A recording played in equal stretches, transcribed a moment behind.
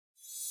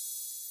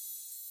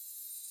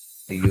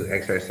to you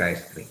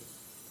exercise 3.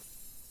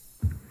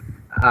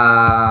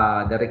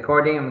 The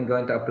recording I'm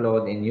going to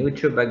upload in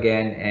YouTube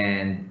again,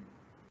 and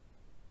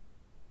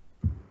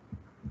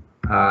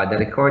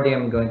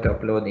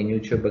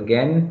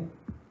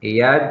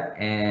Iyad,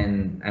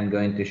 and I'm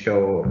going to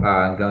show,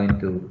 going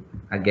to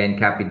again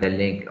copy the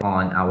link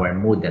on our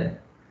Moodle.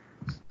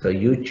 So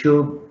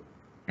YouTube,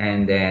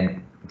 and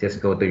then just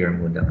go to your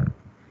Moodle.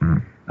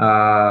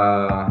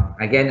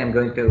 Again, I'm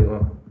going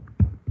to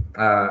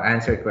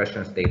answer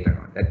questions later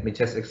on. Let me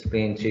just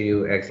explain to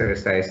you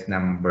exercise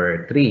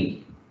number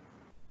 3.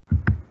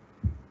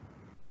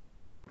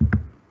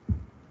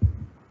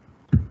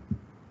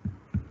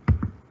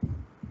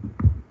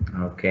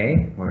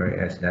 Okay,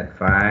 where is that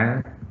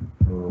file?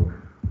 Ooh.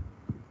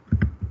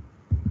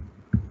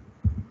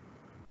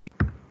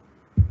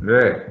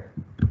 Good.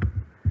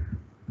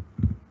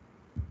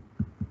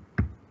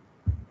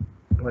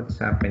 What's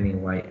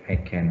happening? Why I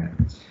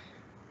cannot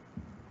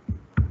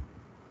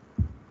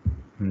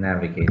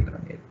navigate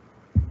on it?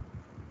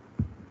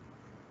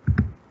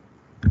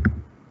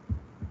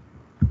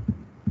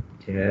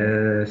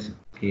 Just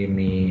give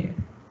me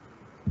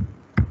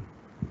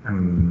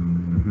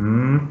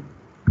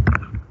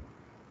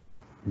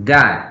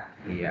done.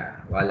 Yeah,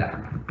 voila.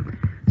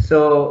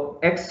 So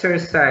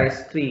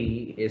exercise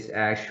 3 is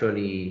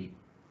actually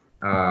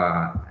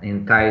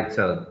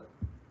entitled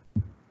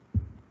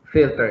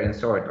filter and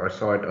sort, or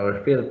sort or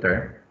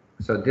filter.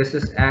 So this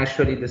is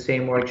actually the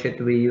same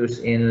worksheet we use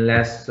in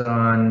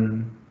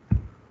lesson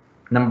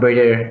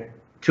number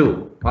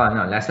 2. Oh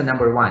no, lesson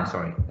number 1,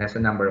 sorry,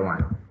 lesson number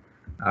 1.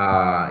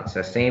 It's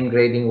the same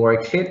grading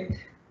worksheet,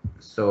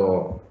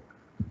 so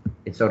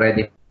it's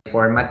already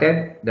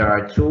formatted. There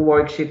are 2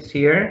 worksheets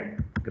here,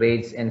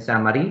 grades and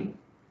summary.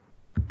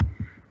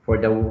 For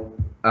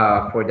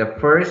the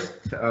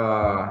first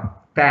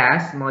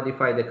task,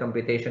 modify the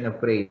computation of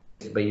grades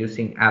by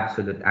using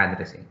absolute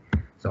addressing.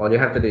 So all you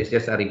have to do is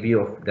just a review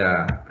of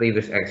the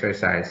previous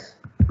exercise.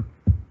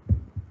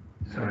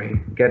 Sorry,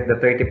 get the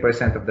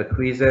 30% of the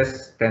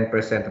quizzes,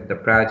 10% of the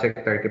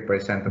project,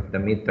 30% of the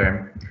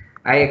midterm.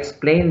 I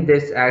explained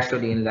this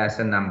actually in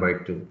lesson number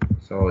 2,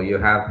 so you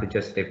have to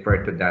just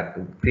refer to that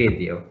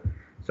video.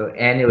 So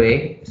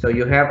anyway, so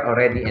you have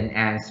already an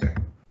answer,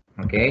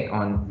 okay,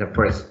 on the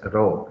first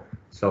row.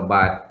 So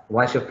but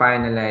once you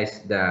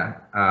finalize the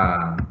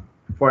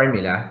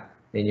formula,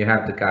 then you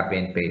have to copy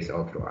and paste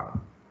all throughout.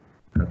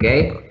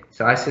 Okay,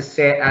 so as I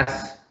said,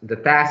 as the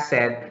task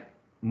said,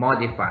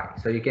 modify.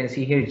 So you can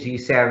see here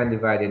G7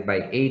 divided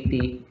by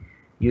 80.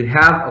 You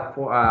have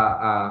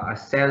a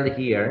cell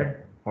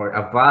here, or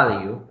a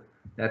value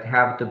that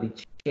have to be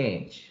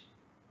changed,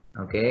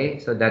 okay,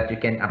 so that you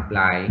can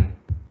apply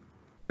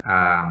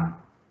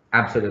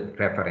absolute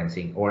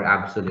referencing or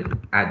absolute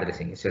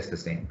addressing. It's just the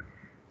same.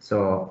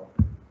 So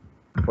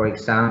for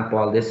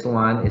example, this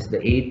one is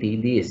the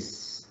 80.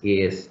 This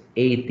is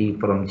 80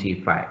 from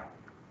G5.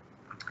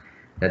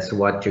 That's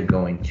what you're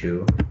going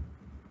to,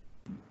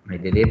 I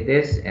delete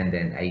this and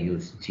then I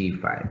use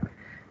G5.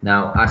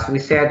 Now, as we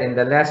said in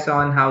the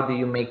lesson, how do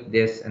you make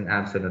this an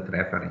absolute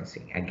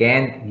referencing?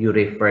 Again, you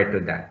refer to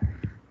that.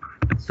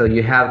 So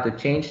you have to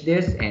change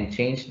this and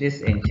change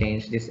this and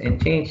change this and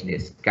change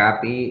this.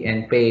 Copy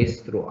and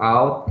paste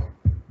throughout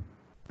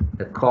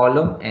the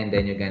column, and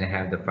then you're going to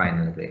have the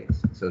final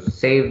grades. So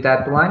save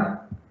that one,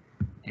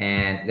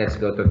 and let's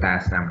go to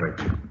task number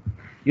 2.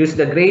 Use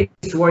the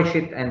grades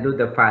worksheet and do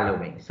the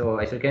following. So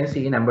as you can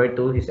see, number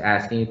 2 is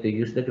asking you to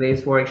use the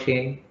grades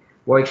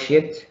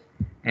worksheet,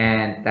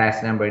 and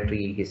task number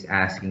 3 is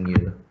asking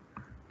you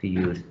to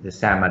use the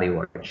summary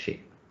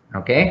worksheet.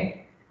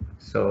 Okay,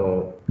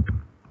 so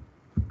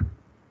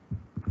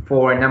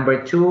for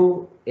number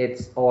 2,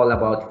 it's all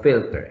about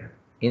filter.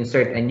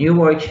 Insert a new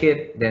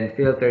worksheet, then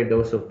filter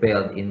those who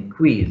failed in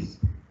quiz.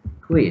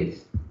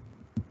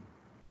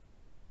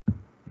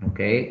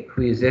 Okay,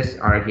 quizzes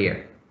are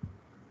here.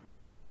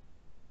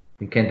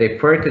 You can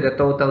refer to the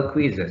total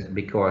quizzes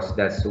because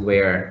that's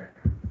where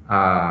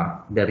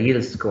the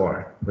real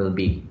score will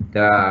be.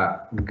 The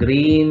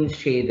green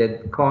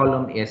shaded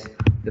column is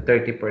the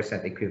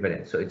 30%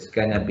 equivalent. So it's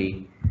gonna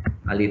be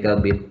a little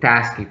bit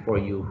tasky for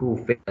you who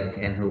failed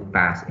and who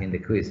passed in the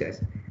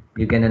quizzes.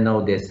 You're gonna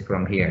know this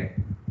from here.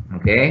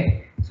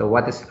 Okay, so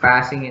what is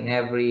passing in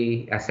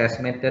every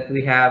assessment that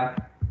we have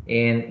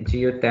in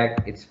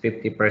geotech? It's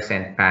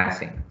 50%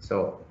 passing.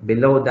 So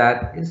below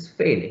that is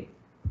failing.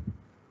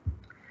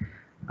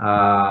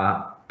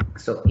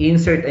 So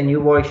insert a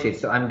new worksheet.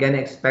 So I'm gonna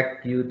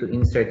expect you to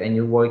insert a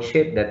new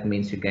worksheet. That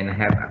means you're gonna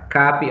have a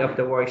copy of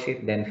the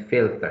worksheet, then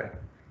filter.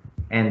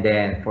 And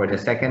then for the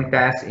second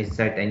task,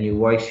 insert a new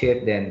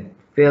worksheet, then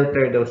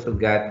filter those who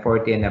got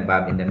 40 and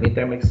above in the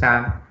midterm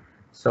exam.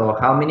 So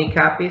how many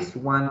copies?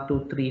 1,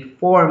 2, 3,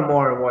 4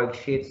 more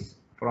worksheets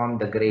from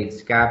the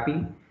grades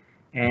copy.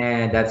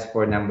 And that's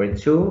for number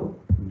 2.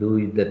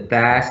 Do the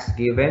task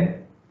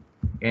given.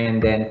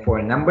 And then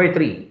for number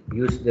 3,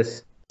 use the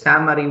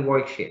summary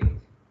worksheet.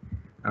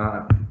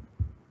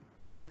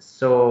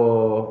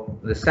 So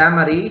the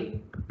summary,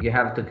 you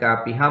have to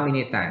copy how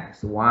many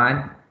times?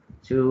 1,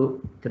 2,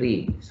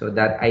 3, so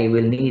that I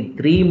will need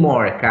 3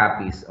 more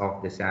copies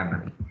of the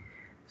summary.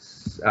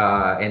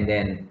 And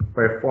then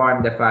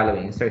perform the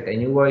following: insert a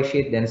new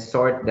worksheet, then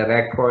sort the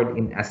record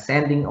in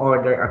ascending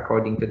order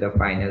according to the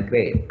final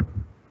grade.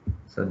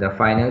 So the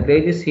final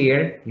grade is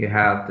here. You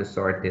have to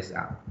sort this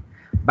out.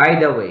 By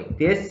the way,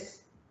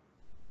 this,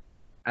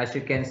 as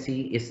you can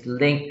see, is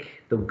linked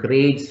to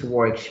grades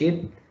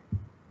worksheet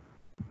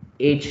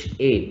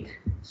H8.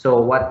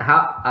 So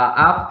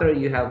after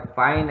you have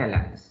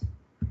finalized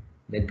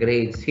the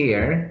grades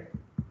here,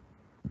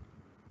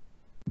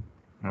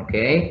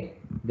 okay,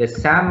 the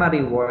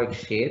summary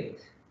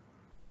worksheet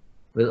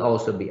will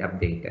also be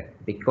updated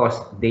because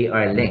they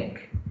are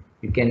linked.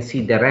 You can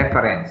see the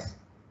reference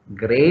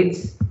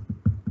grades.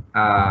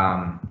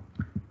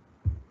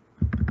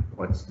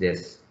 What's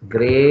this?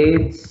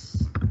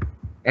 Grades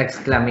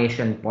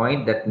exclamation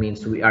point. That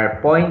means we are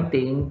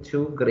pointing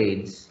to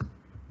grades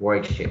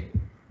worksheet.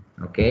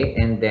 Okay,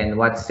 and then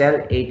what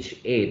cell?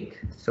 H8.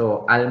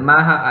 So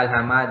Almaha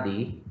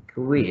Alhamadi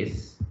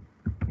quiz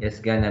is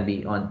gonna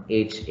be on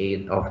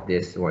H8 of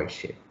this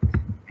worksheet,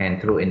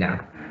 and true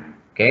enough.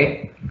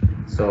 Okay,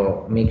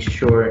 so make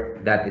sure,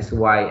 that is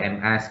why I'm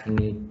asking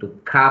you to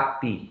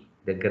copy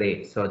the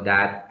grade so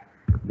that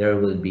there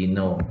will be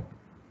no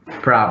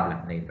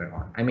problem later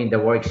on. I mean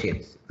the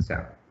worksheets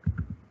itself.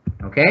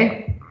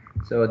 Okay,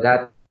 so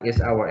that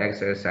is our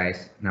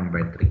exercise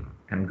number 3.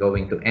 I'm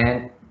going to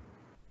end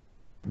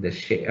the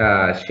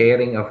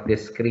sharing of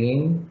this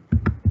screen,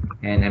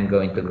 and I'm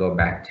going to go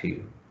back to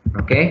you,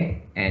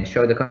 okay, and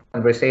show the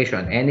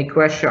conversation. Any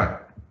question?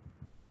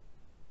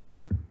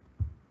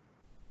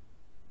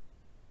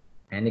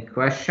 Any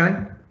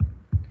question?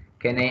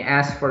 Can I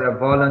ask for a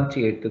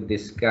volunteer to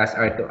discuss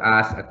or to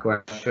ask a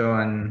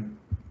question?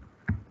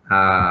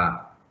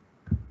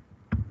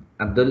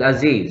 Abdul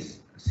Aziz,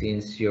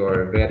 since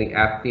you're very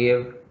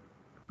active,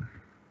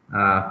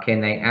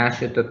 can I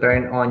ask you to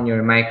turn on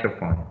your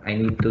microphone? I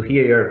need to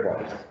hear your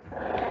voice.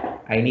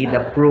 I need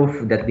a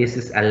proof that this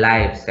is a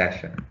live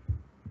session.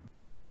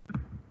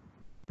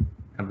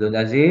 Abdul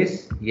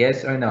Aziz,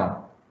 yes or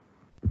no?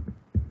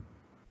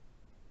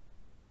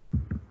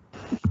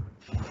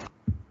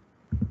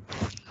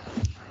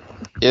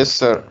 Yes,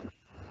 sir.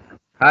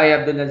 Hi,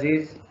 Abdul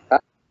Aziz.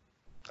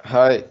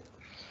 Hi.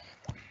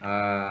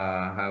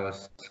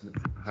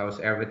 How's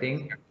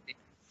everything?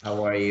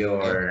 How are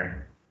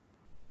your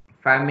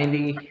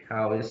family?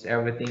 How is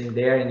everything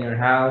there in your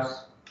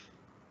house?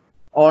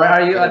 Or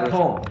are you at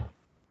home?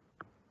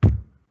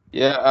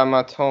 Yeah, I'm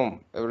at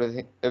home.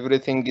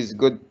 Everything is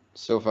good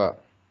so far.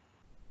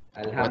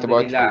 What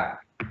about you?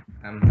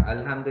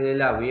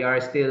 Alhamdulillah, we are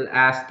still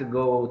asked to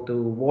go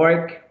to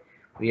work.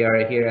 We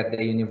are here at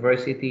the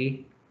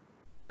university.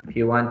 If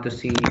you want to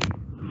see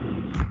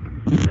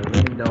the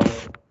window,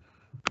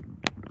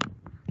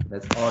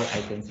 that's all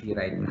I can see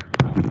right now.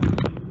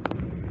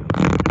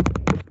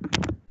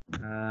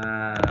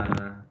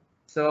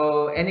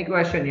 So any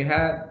question you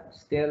have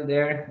still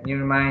there in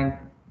your mind?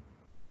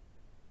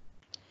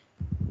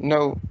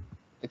 No,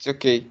 it's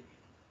okay.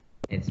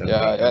 It's okay.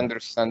 Yeah, I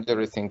understand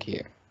everything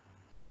here.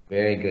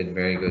 Very good,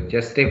 very good.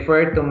 Just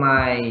refer to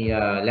my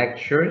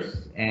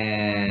lectures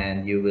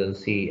and you will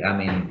see, I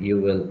mean, you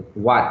will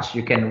watch,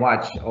 you can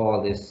watch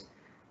all these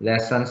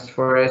lessons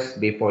first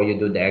before you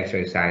do the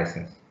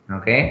exercises.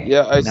 Okay?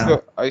 Yeah,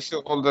 Now, I saw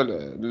all the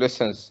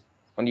lessons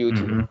on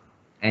YouTube.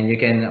 and you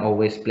can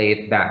always play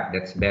it back.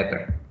 That's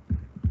better.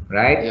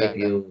 Right?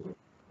 Yeah.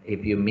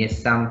 If you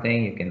miss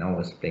something, you can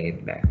always play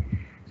it back.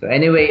 So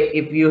anyway,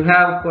 if you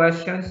have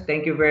questions,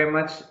 thank you very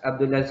much,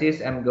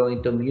 Abdulaziz. I'm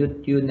going to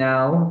mute you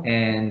now,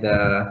 and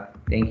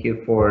thank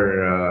you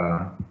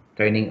for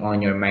turning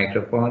on your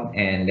microphone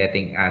and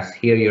letting us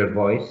hear your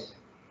voice.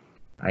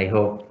 I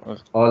hope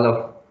all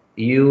of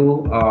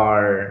you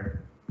are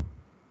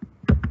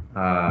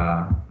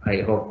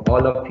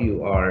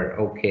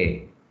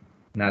okay.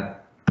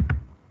 Not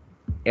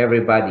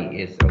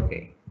everybody is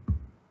okay.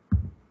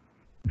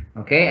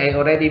 Okay, I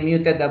already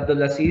muted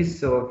Abdulaziz,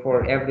 so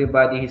for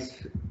everybody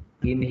who's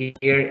in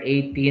here,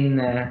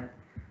 18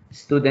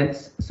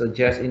 students, so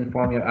just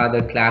inform your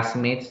other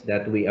classmates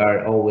that we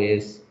are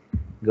always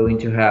going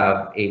to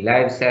have a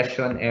live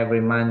session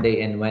every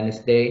Monday and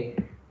Wednesday.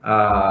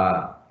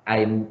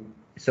 I'm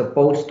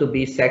supposed to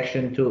be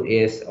section 2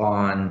 is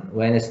on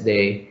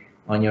Wednesday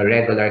on your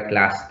regular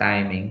class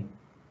timing.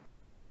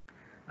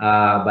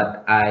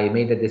 But I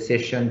made a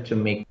decision to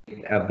make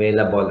it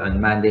available on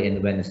Monday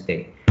and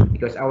Wednesday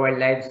because our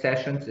live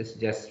sessions is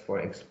just for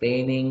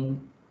explaining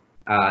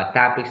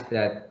topics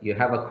that you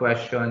have a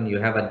question, you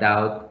have a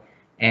doubt,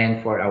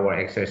 and for our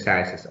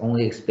exercises,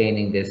 only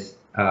explaining these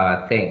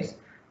things.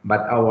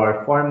 But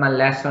our formal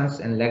lessons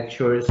and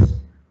lectures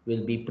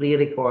will be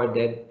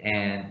pre-recorded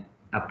and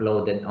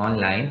uploaded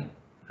online.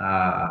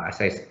 As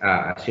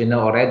you know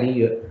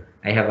already,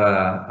 I have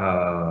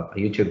a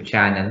YouTube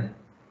channel.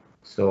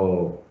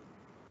 So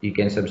you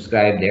can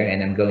subscribe there,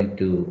 and I'm going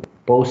to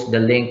post the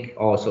link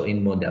also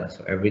in Moodle.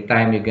 So every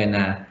time you're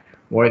gonna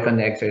work on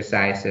the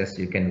exercises,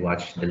 you can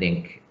watch the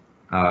link,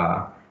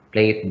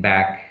 play it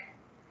back,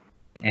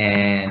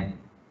 and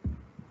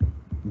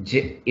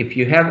if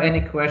you have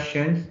any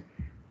questions,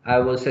 I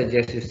will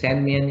suggest you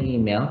send me an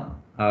email.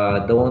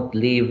 Don't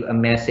leave a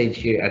message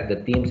here at the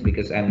Teams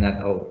because I'm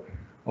not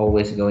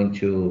always going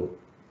to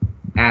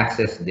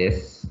access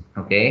this.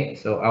 Okay,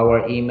 so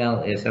our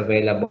email is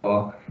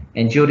available,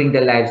 and during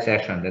the live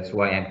session, that's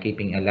why I'm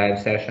keeping a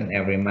live session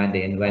every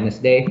Monday and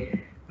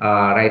Wednesday.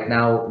 Right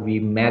now, we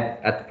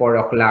met at 4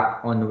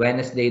 o'clock on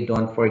Wednesday.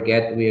 Don't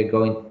forget, we are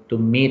going to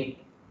meet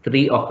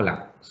 3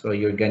 o'clock. So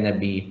you're gonna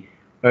be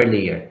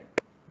earlier.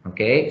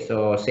 Okay,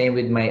 so same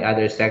with my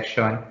other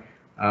section.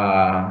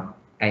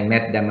 I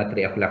met them at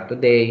 3 o'clock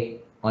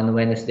today. On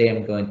Wednesday,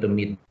 I'm going to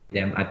meet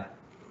them at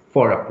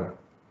 4 o'clock.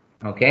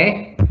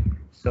 Okay,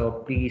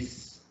 so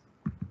please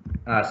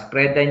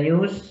spread the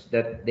news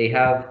that they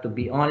have to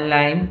be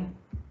online.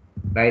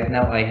 Right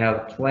now, I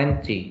have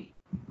 20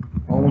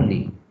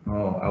 only.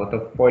 Oh, out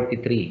of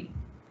 43.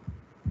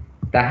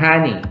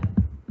 Tahani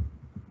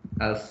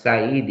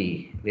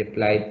Al-Saidi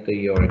replied to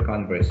your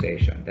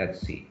conversation. Let's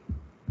see.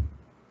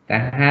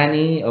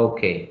 Tahani,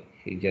 okay.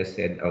 He just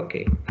said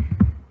okay.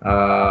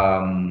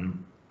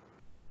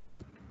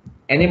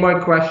 Any more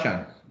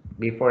questions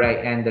before I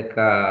end the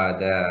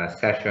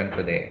session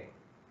today?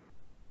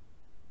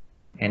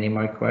 Any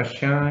more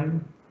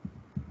question?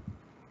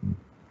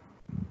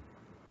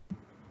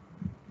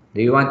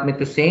 Do you want me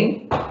to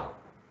sing?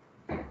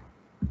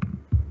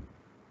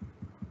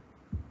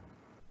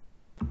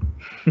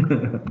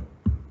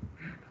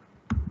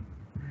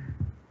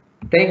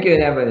 Thank you,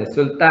 Nevan.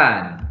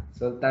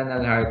 Sultan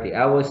Al-Harti.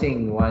 I will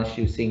sing once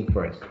you sing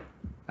first.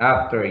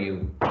 After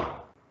you.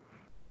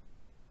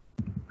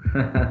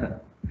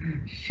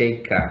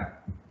 Sheikha.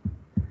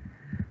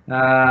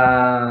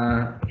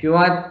 If you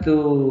want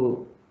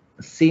to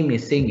see me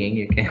singing,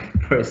 you can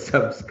first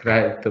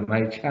subscribe to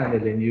my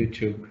channel in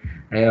YouTube.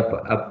 I have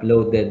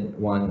uploaded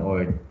 1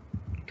 or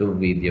 2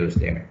 videos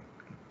there.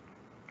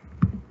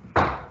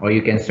 Or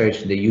you can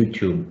search the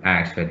YouTube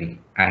actually.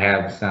 I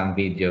have some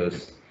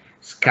videos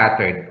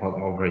scattered all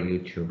over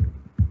YouTube.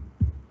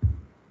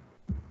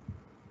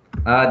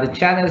 The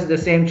channel is the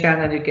same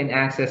channel. You can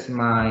access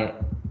my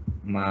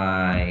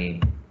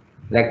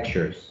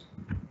lectures.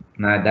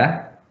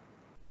 Nada?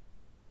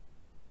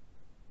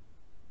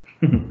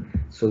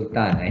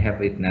 Sultan, I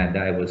have it. Nada,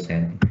 I will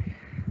send.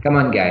 Come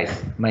on,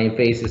 guys. My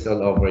face is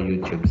all over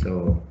YouTube,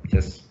 so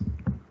just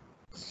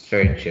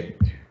search it.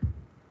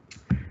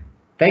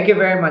 Thank you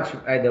very much,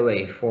 by the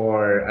way,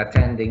 for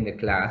attending the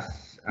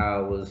class. I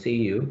will see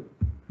you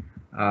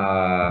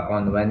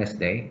on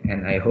Wednesday,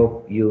 and I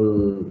hope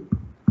you'll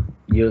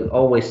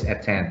always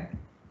attend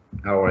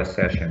our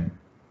session.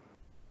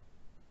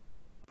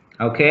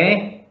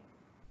 Okay?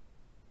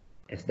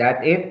 Is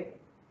that it?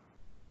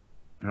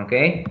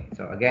 Okay,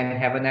 so again,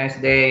 have a nice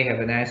day,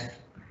 have a nice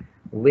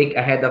week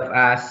ahead of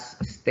us.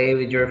 Stay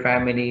with your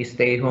family,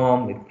 stay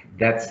home.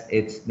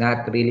 It's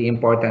not really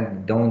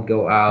important. Don't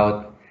go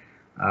out.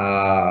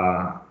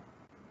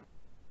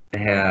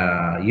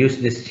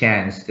 Use this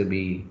chance to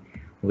be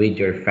with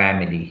your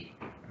family.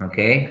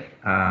 Okay,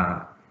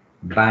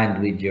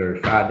 bond with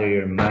your father,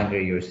 your mother,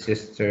 your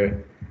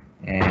sister,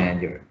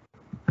 and your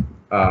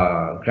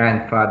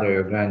grandfather,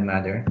 your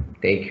grandmother.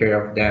 Take care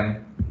of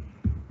them,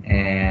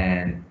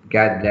 and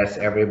God bless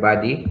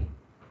everybody.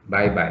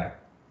 Bye bye.